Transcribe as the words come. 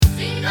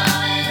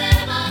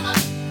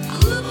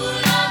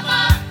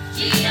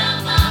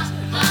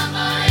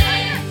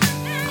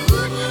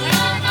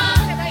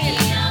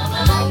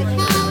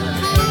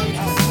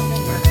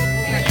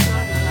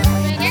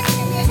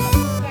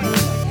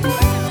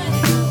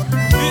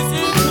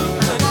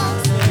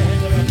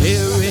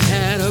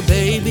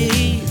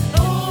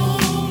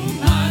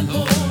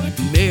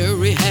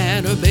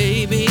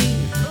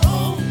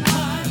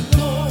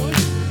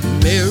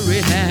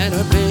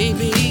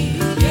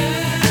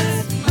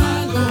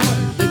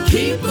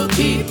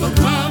keep a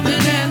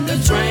coming and the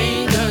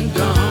train done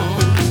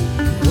gone.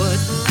 What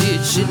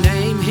did she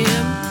name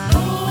him?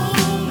 Oh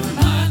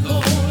my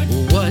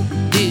Lord. What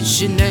did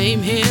she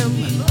name him?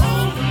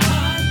 Oh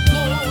my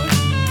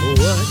Lord.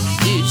 What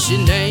did she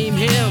name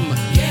him?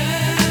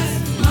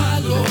 Yes, my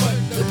Lord.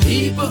 The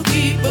people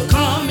keep a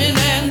coming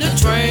and the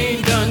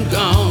train done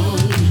gone.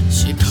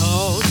 She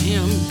called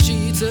him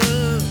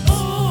Jesus.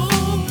 Oh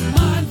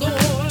my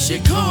Lord. She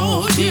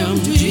called him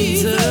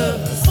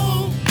Jesus.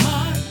 Oh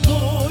my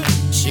Lord.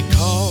 She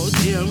called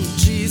him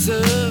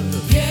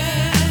Jesus.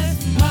 Yes,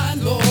 my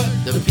Lord.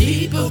 The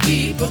people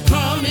keep a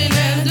coming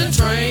and the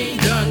train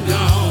done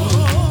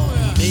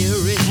gone.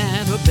 Mary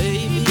had a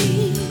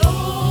baby.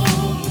 Oh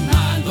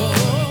my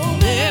Lord.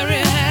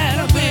 Mary had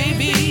a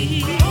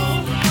baby.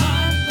 Oh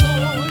my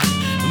Lord.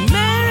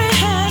 Mary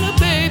had a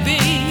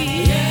baby.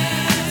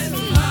 Yes,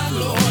 my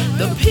Lord.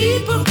 The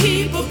people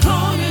keep a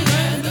coming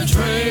and the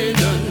train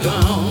done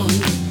gone.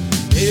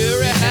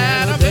 Mary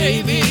had a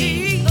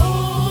baby. Oh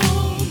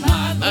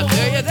my Lord. I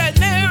tell you that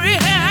Mary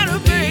had a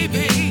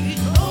baby.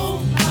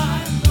 Oh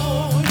my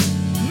Lord.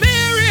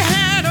 Mary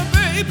had a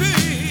baby.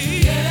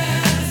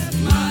 Yes,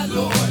 my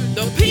Lord.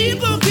 The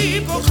people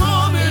keep a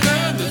coming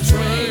and the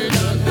train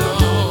done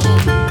gone.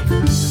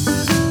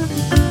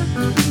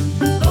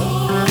 Oh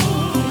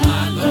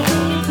my Lord.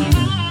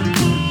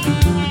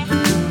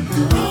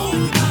 Oh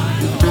my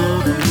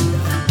Lord.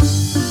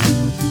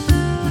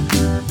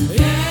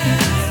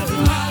 Yes,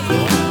 my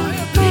Lord.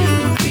 The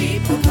people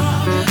keep a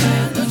coming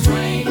and the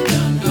train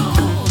done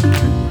gone.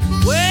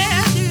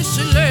 Where did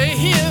she lay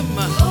him?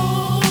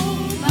 Oh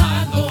my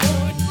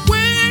Lord.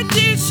 Where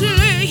did she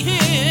lay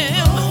him?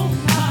 Oh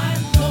my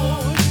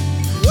Lord.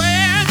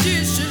 Where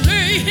did she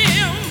lay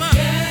him?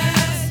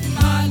 Yes,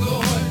 my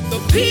Lord. The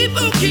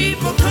people keep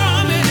a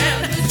coming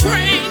and the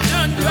train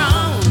done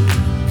gone.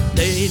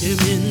 Laid him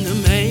in the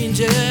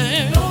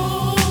manger.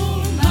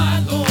 Oh my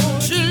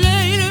Lord. She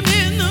laid him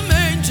in the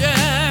manger.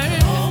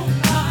 Oh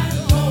my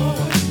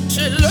Lord.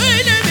 She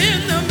laid him in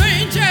the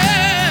manger.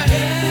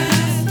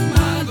 Yes,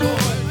 my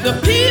Lord. The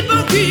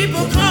people keep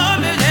a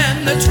coming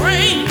and the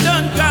train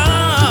done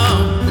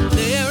gone.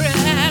 Mary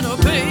had a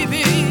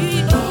baby.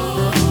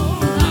 Oh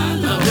my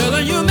Lord. I'm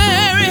telling you,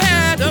 Mary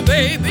had a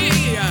baby.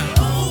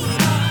 Oh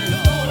my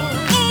Lord.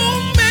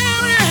 Oh,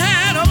 Mary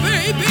had a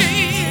baby.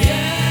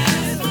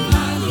 Yes,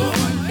 my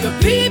Lord. The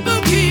people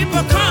keep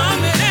a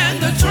coming and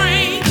the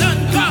train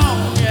done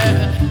gone.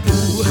 Yeah.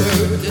 Who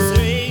heard the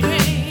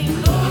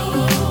singing? Oh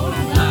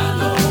my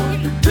Lord.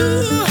 Who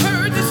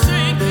heard the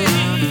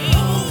singing?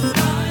 Oh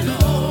my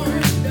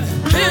Lord.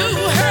 Who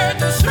heard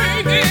the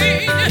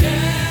singing?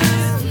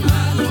 Yes,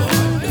 my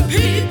Lord. The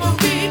people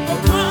keep a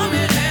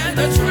coming and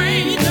the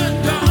train done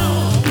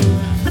gone.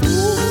 Who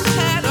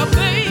had a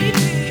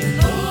baby?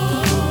 Oh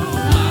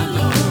my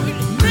Lord.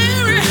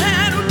 Mary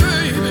had a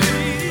baby.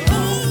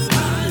 Oh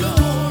my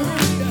Lord.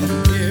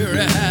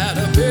 Mary had a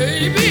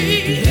baby.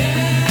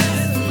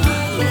 Yes,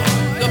 my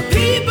Lord. The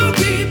people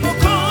keep a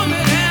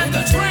coming and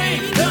the train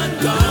done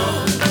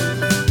gone.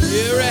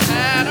 Mary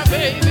had a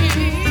baby.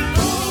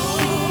 Oh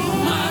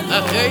my Lord. I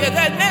tell you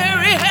that Mary